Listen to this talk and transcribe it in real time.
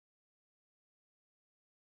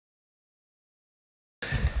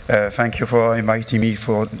Thank you for inviting me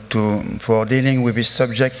for dealing with this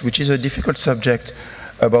subject, which is a difficult subject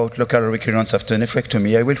about local recurrence after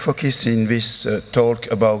nephrectomy. I will focus in this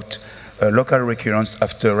talk about local recurrence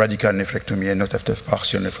after radical nephrectomy and not after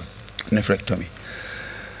partial nephrectomy.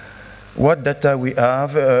 What data we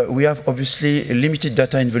have? We have obviously limited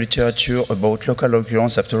data in the literature about local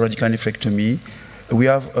recurrence after radical nephrectomy. We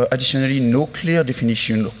have additionally no clear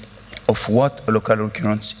definition of what a local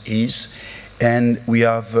recurrence is, and we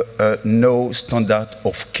have no standard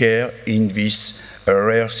of care in this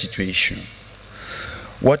rare situation.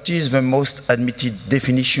 What is the most admitted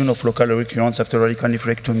definition of local recurrence after radical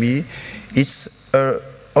nephrectomy? It's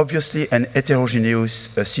obviously an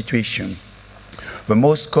heterogeneous situation. The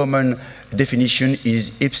most common definition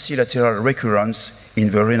is ipsilateral recurrence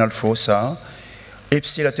in the renal fossa,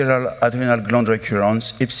 ipsilateral adrenal gland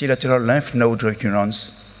recurrence, ipsilateral lymph node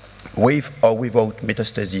recurrence, with or without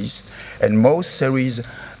metastasis. And most series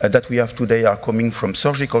that we have today are coming from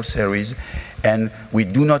surgical series, and we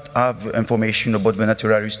do not have information about the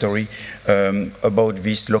natural history about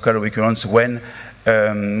this local recurrence when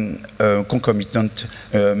concomitant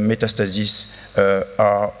metastases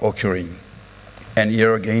are occurring. And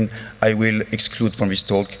here again, I will exclude from this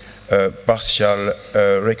talk partial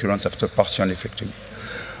recurrence after partial nephrectomy.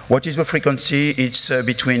 What is the frequency? It's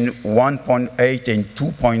between 1.8 and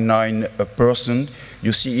 2.9%.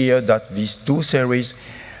 You see here that these two series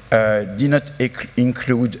did not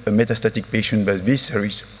include a metastatic patient, but this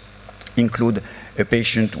series include a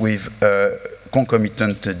patient with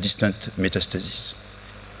concomitant distant metastasis.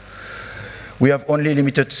 We have only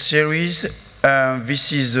limited series.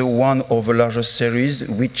 This is one of the largest series,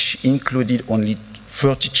 which included only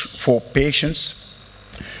 34 patients.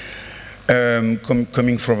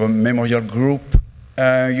 Coming from a memorial group.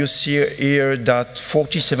 You see here that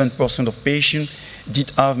 47% of patients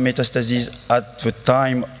did have metastases at the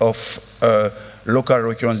time of local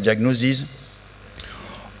recurrence diagnosis.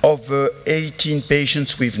 Of 18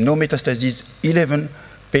 patients with no metastases, 11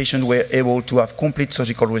 patients were able to have complete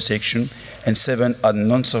surgical resection and 7 had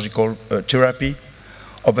non-surgical therapy.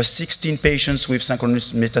 Of 16 patients with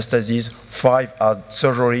synchronous metastases, 5 had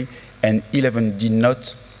surgery and 11 did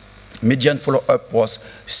not. Median follow-up was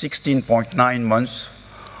 16.9 months.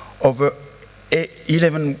 Over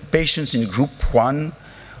 11 patients in group 1,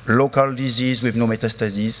 local disease with no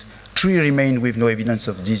metastases, 3 remained with no evidence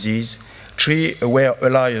of disease, 3 were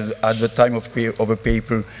alive at the time of a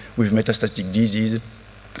paper with metastatic disease,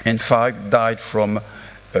 and 5 died from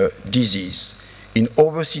disease. In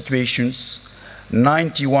other situations,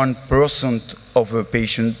 91% of the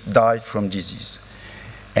patients died from disease.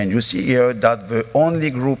 And you see here that the only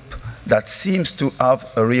group that seems to have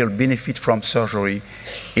a real benefit from surgery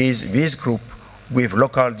is this group with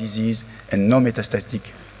local disease and no metastatic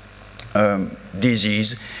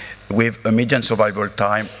disease, with a median survival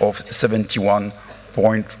time of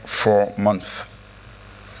 71.4 months.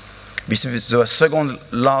 This is the second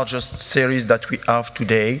largest series that we have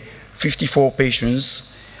today, 54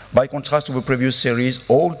 patients. By contrast to the previous series,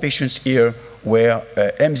 all patients here were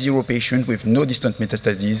M0 patients with no distant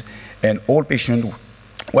metastases, and all patients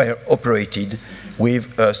were operated with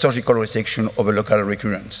surgical resection of a local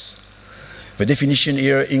recurrence. The definition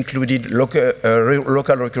here included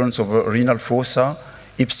local recurrence of a renal fossa,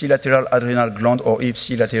 ipsilateral adrenal gland, or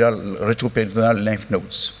ipsilateral retroperitoneal lymph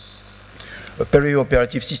nodes. A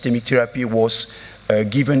perioperative systemic therapy was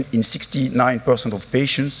given in 69% of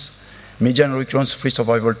patients. Median recurrence-free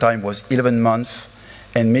survival time was 11 months,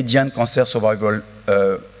 and median cancer survival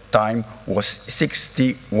time was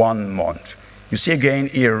 61 months. You see again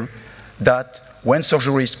here that when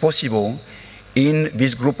surgery is possible, in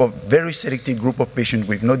this group of very selected group of patients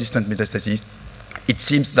with no distant metastases, it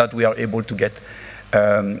seems that we are able to get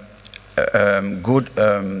good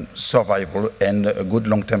survival and a good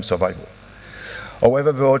long-term survival.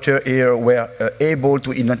 However, the authors here were able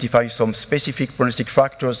to identify some specific prognostic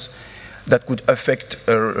factors that could affect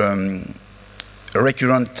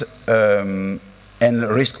recurrent and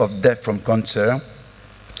risk of death from cancer.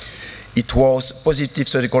 It was positive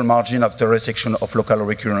surgical margin after resection of local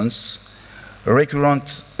recurrence,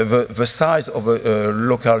 the size of a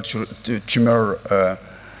local tumor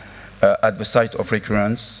at the site of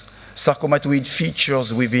recurrence, sarcomatoid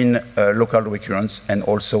features within local recurrence, and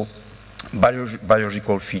also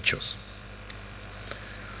biological features.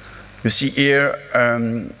 You see here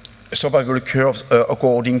survival curves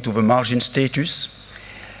according to the margin status,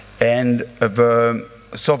 and the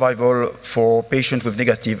survival for patients with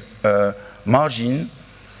negative margin,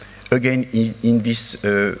 again in this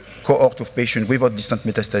cohort of patients without distant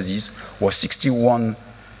metastases, was 61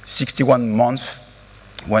 months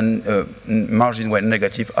when margins were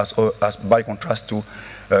negative, as by contrast to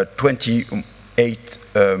 28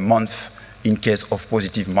 months in case of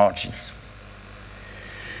positive margins.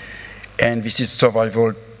 And this is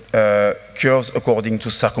survival curves according to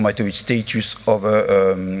sarcomatoid status of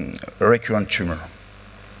a recurrent tumor.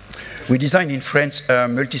 We designed in France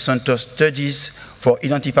multi-center studies for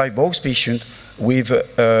identifying both patients with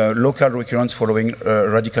local recurrence following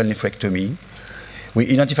radical nephrectomy. We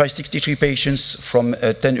identified 63 patients from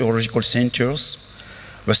 10 urological centers.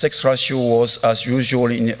 The sex ratio was as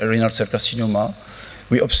usual in renal cell carcinoma.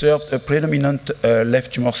 We observed a predominant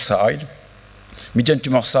left tumor side. Median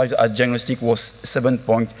tumor size at diagnostic was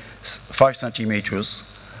 7.5 centimeters.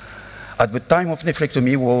 At the time of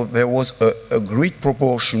nephrectomy, there was a great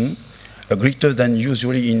proportion, greater than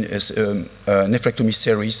usually in nephrectomy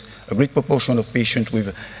series, a great proportion of patients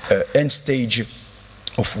with end stage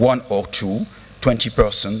of 1 or 2,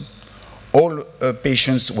 20%. All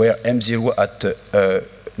patients were M0 at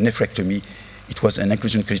nephrectomy. It was an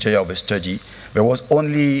inclusion criteria of the study. There was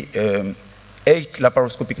only 8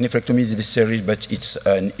 laparoscopic nephrectomies in this series, but it's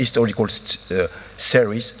an historical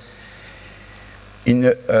series. In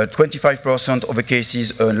 25% of the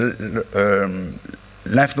cases,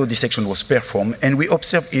 lymph node dissection was performed, and we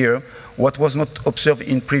observed here what was not observed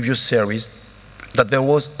in previous series, that there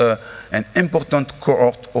was an important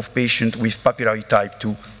cohort of patients with papillary type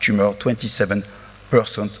 2 tumor,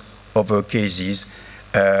 27% of the cases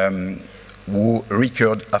who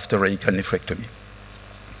recurred after radical nephrectomy.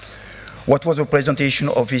 What was the presentation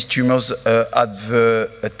of these tumors at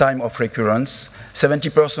the time of recurrence?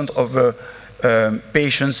 70% of the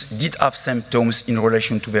patients did have symptoms in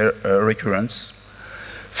relation to their recurrence.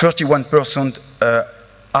 31%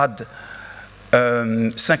 had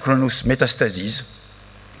synchronous metastases.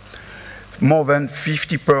 More than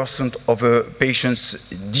 50% of the patients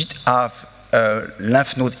did have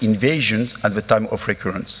lymph node invasion at the time of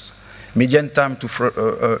recurrence. Median time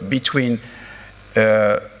between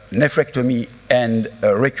nephrectomy and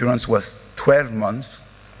recurrence was 12 months.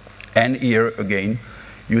 And here again,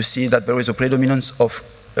 you see that there is a predominance of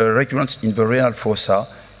recurrence in the renal fossa,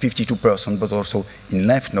 52%, but also in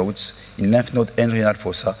lymph node and renal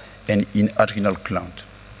fossa, and in adrenal gland.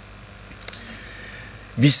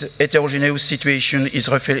 This heterogeneous situation is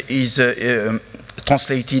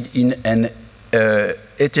translated in an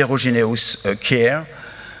heterogeneous care.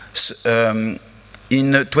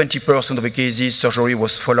 In 20% of the cases, surgery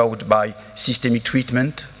was followed by systemic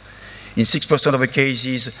treatment. In 6% of the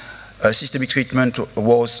cases, systemic treatment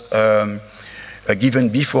was given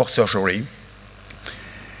before surgery.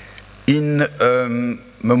 In the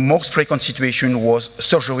most frequent situation was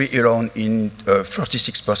surgery alone in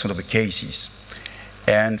 36% of the cases.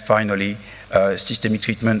 And finally, systemic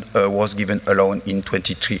treatment was given alone in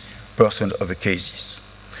 23% of the cases.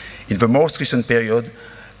 In the most recent period,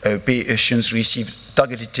 patients received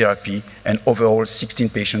targeted therapy, and overall 16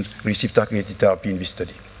 patients received targeted therapy in this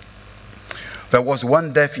study. There was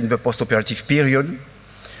one death in the postoperative period.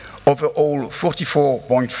 Overall,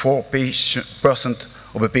 44.4%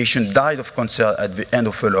 of the patients died of cancer at the end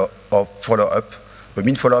of follow-up. The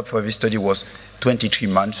mean follow-up for this study was 23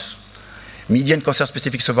 months. Median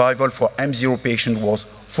cancer-specific survival for M0 patient was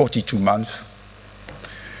 42 months.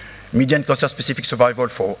 Median cancer-specific survival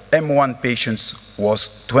for M1 patients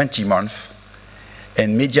was 20 months.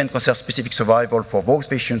 And median cancer-specific survival for those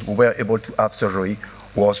patients who were able to have surgery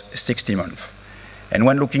was 60 months. And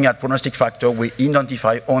when looking at prognostic factor, we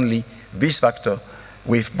identify only this factor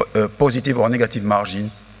with a positive or negative margin,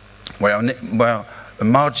 where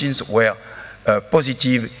margins were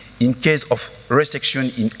positive in case of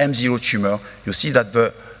resection in M0 tumor. You see that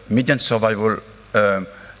the median survival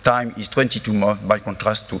time is 22 months, by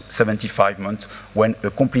contrast to 75 months when a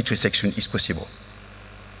complete resection is possible.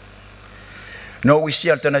 Now we see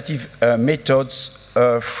alternative methods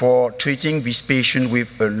for treating this patient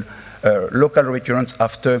with local recurrence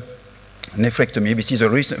after nephrectomy. This is a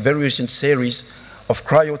very recent series of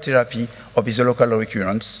cryotherapy of this local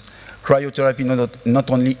recurrence. Cryotherapy not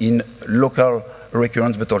only in local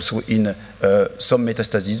recurrence, but also in some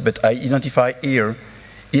metastases. But I identify here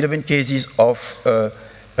 11 cases of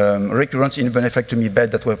recurrence in the nephrectomy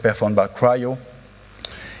bed that were performed by cryo,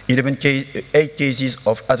 8 cases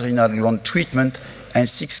of adrenal gland treatment, and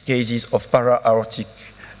 6 cases of para-aortic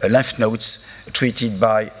lymph nodes treated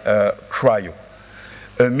by cryo.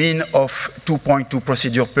 A mean of 2.2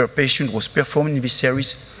 procedures per patient was performed in this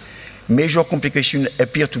series. Major complications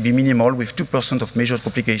appear to be minimal, with 2% of major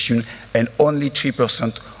complications and only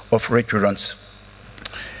 3% of recurrence,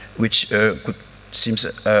 which seems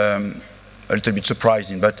a little bit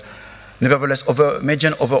surprising. But Nevertheless,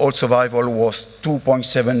 median overall survival was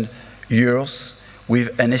 2.7 years,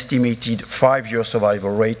 with an estimated 5-year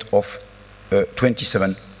survival rate of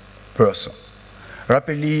 27%.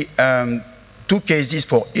 Rapidly, 2 cases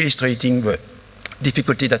for illustrating the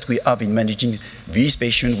difficulty that we have in managing these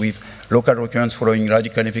patients with local recurrence following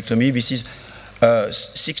radical nephrectomy. This is a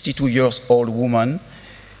 62-year-old woman.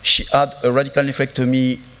 She had a radical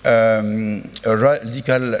nephrectomy, a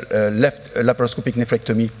radical left laparoscopic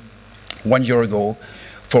nephrectomy 1 year ago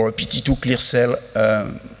for a PT2 clear cell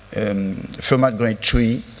Fermat grade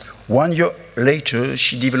 3. 1 year later,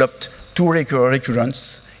 she developed 2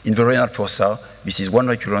 recurrences in the renal fossa. This is 1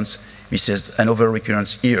 recurrence. This is another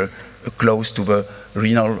recurrence here, close to the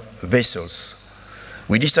renal vessels.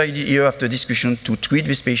 We decided here, after discussion, to treat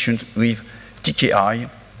this patient with TKI.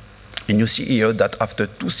 And you see here that after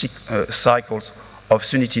 2 cycles of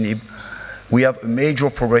sunitinib, we have a major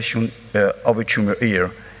progression of a tumor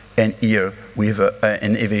here, and here with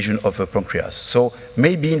an evasion of the pancreas. So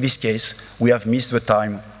maybe in this case, we have missed the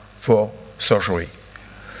time for surgery.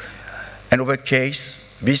 Another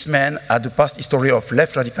case, this man had a past history of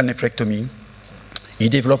left radical nephrectomy. He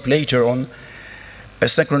developed later on a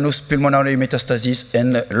synchronous pulmonary metastasis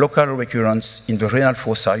and local recurrence in the renal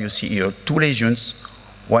fossa. You see here 2 lesions,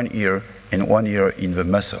 1 here and 1 here in the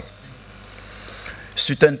muscle.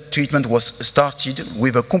 Certain treatment was started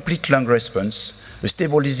with a complete lung response, a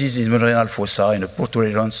stable disease in the renal fossa, and a poor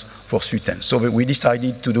tolerance for Sutent. So we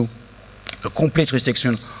decided to do a complete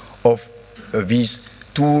resection of these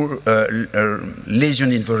 2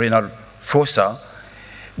 lesions in the renal fossa.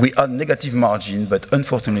 We had negative margin, but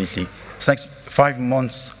unfortunately, 5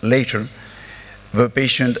 months later, the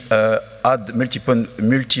patient had multiple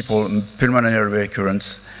pulmonary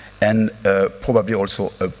recurrence and probably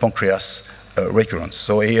also a pancreas recurrence.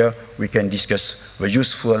 So here we can discuss the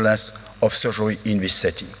usefulness of surgery in this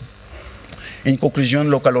setting. In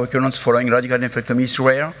conclusion, local recurrence following radical nephrectomy is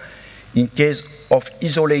rare. In case of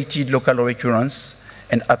isolated local recurrence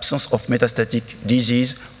and absence of metastatic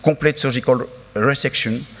disease, complete surgical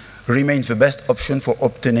resection remains the best option for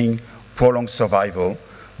obtaining prolonged survival.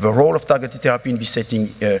 The role of targeted therapy in this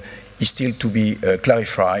setting is still to be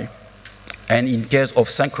clarified. And in case of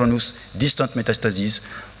synchronous distant metastases,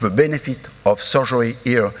 the benefit of surgery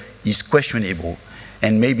here is questionable,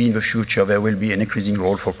 and maybe in the future there will be an increasing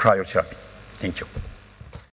role for cryotherapy. Thank you.